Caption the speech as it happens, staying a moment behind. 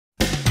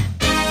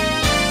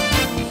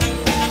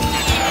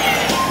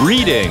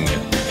Reading.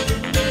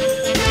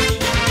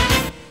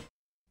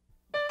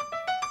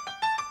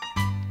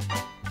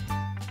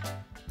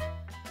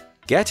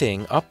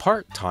 Getting a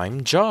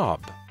part-time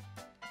job.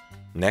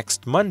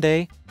 Next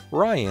Monday,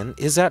 Ryan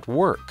is at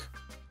work.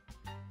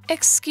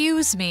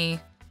 Excuse me.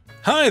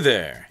 Hi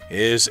there.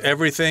 Is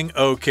everything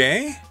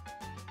okay?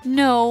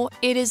 No,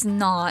 it is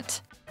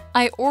not.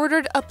 I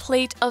ordered a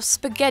plate of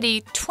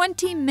spaghetti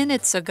 20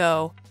 minutes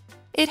ago.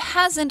 It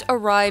hasn't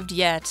arrived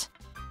yet.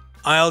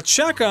 I'll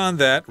check on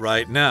that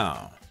right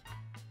now.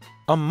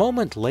 A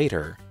moment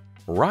later,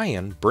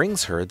 Ryan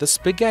brings her the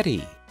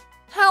spaghetti.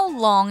 How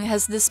long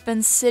has this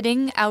been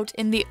sitting out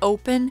in the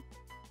open?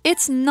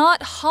 It's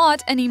not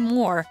hot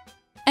anymore,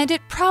 and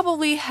it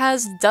probably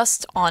has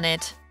dust on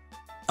it.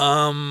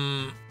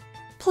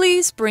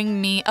 Please bring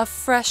me a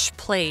fresh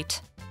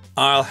plate.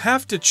 I'll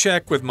have to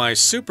check with my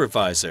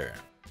supervisor.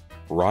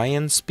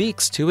 Ryan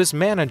speaks to his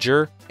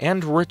manager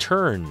and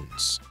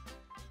returns.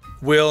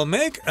 We'll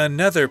make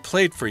another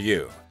plate for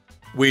you.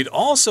 We'd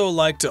also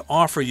like to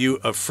offer you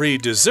a free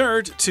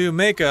dessert to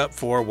make up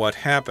for what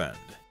happened.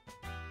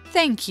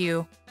 Thank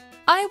you.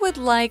 I would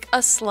like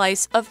a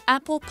slice of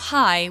apple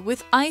pie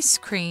with ice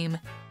cream.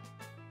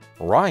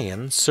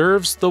 Ryan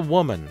serves the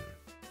woman.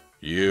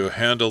 You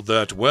handled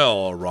that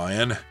well,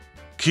 Ryan.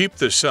 Keep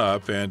this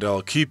up and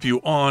I'll keep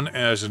you on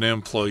as an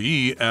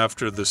employee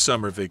after the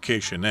summer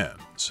vacation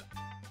ends.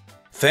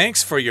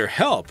 Thanks for your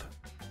help.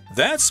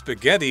 That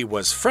spaghetti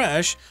was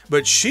fresh,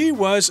 but she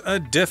was a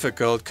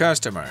difficult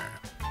customer.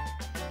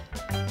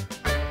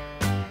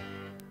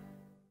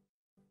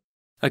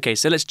 Okay,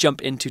 so let's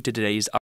jump into today's